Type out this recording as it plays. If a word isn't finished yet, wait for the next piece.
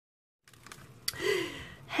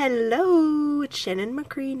Hello, it's Shannon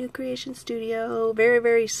McCree, New Creation Studio. Very,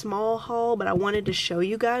 very small haul, but I wanted to show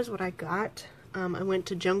you guys what I got. I went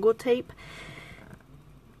to Jungle Tape.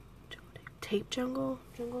 Tapejungle?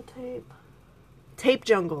 Jungle Tape?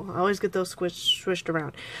 Tapejungle. I always get those swished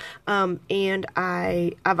around. And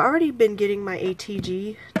I've already been getting my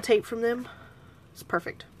ATG tape from them. It's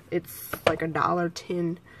perfect. It's like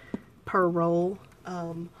 $1.10 per roll.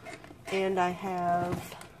 And I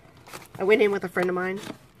went in with a friend of mine.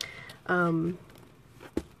 I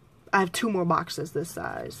have 2 more boxes this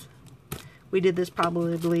size. We did this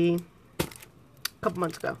probably a couple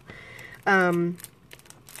months ago. But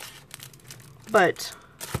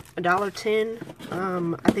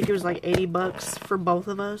 $1.10, I think it was like 80 bucks for both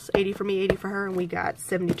of us. 80 for me, 80 for her, and we got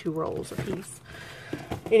 72 rolls a piece.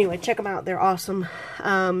 Anyway, check them out. They're awesome.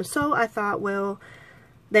 So I thought, well,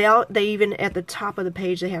 they even at the top of the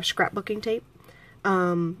page, they have scrapbooking tape.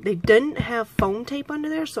 They didn't have foam tape under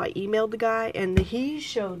there, so I emailed the guy, and he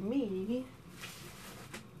showed me,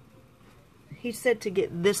 he said to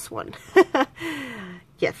get this one.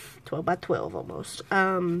 Yes, 12 by 12 almost.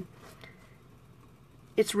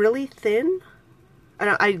 It's really thin.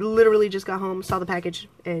 I literally just got home, saw the package,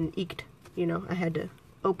 and eeked. You know, I had to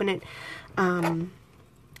open it.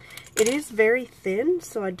 It is very thin,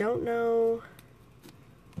 so I don't know.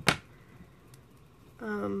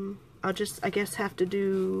 I'll just, I guess, have to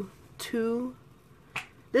do 2.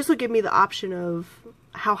 This will give me the option of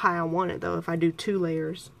how high I want it, though, if I do 2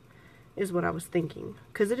 layers, is what I was thinking.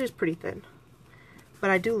 Because it is pretty thin. But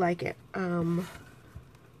I do like it.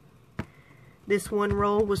 This one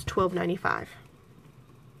roll was $12.95.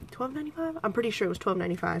 $12.95? I'm pretty sure it was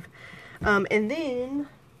 $12.95. And then,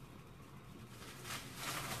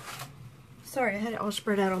 sorry, I had it all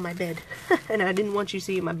spread out on my bed. And I didn't want you to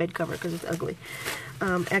see my bed cover because it's ugly.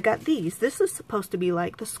 I got these. This is supposed to be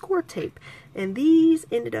like the score tape. And these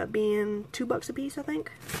ended up being $2 a piece, I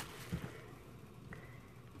think.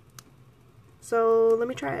 So let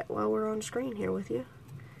me try it while we're on screen here with you.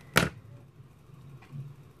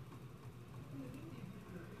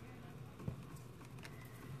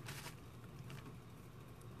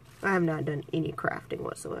 I have not done any crafting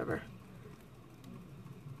whatsoever.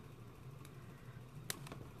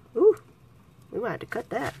 Ooh, we might have to cut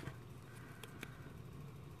that.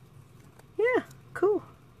 Yeah, cool.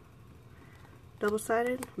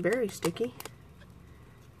 Double-sided, very sticky.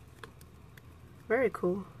 Very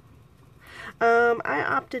cool. I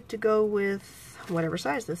opted to go with whatever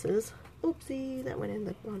size this is. Oopsie, that went in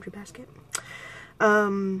the laundry basket.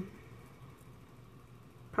 Probably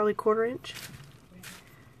 1/4 inch.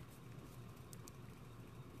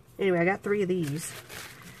 Anyway, I got 3 of these.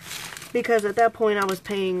 Because at that point I was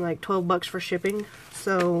paying like 12 bucks for shipping.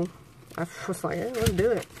 So I was like, hey, let's do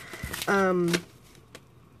it.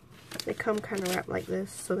 They come kind of wrapped like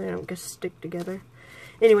this so they don't just stick together.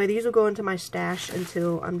 Anyway, these will go into my stash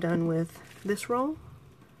until I'm done with this roll.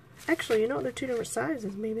 Actually, you know, they're 2 different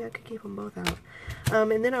sizes. Maybe I could keep them both out.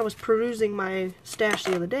 And then I was perusing my stash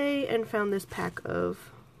the other day and found this pack of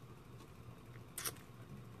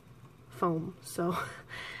foam. So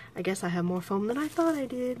I guess I have more foam than I thought I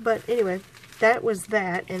did. But anyway, that was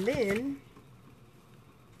that. And then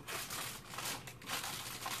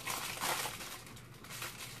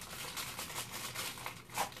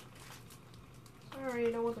sorry,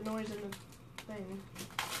 I don't want the noise in the thing.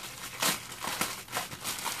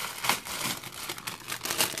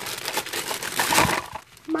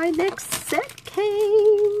 My next set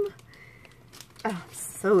came. Oh, I'm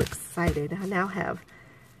so excited. I now have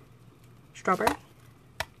strawberry,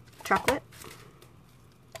 chocolate,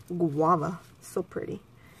 guava, so pretty,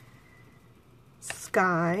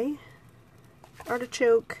 sky,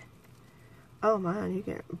 artichoke, oh man, you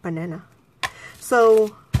get banana.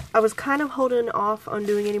 So I was kind of holding off on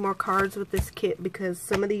doing any more cards with this kit because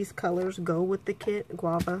some of these colors go with the kit,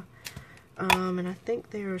 guava, and I think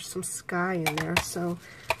there's some sky in there, so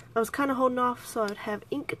I was kind of holding off so I'd have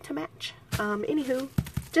ink to match. Anywho,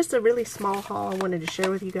 just a really small haul I wanted to share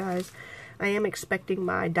with you guys. I am expecting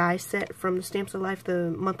my die set from the Stamps of Life, the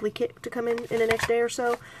monthly kit, to come in the next day or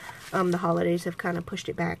so. The holidays have kind of pushed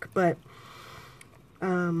it back, but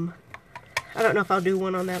I don't know if I'll do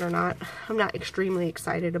one on that or not. I'm not extremely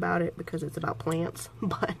excited about it because it's about plants,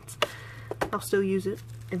 but I'll still use it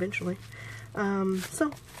eventually.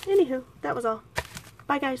 So, anywho, that was all.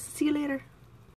 Bye guys, see you later.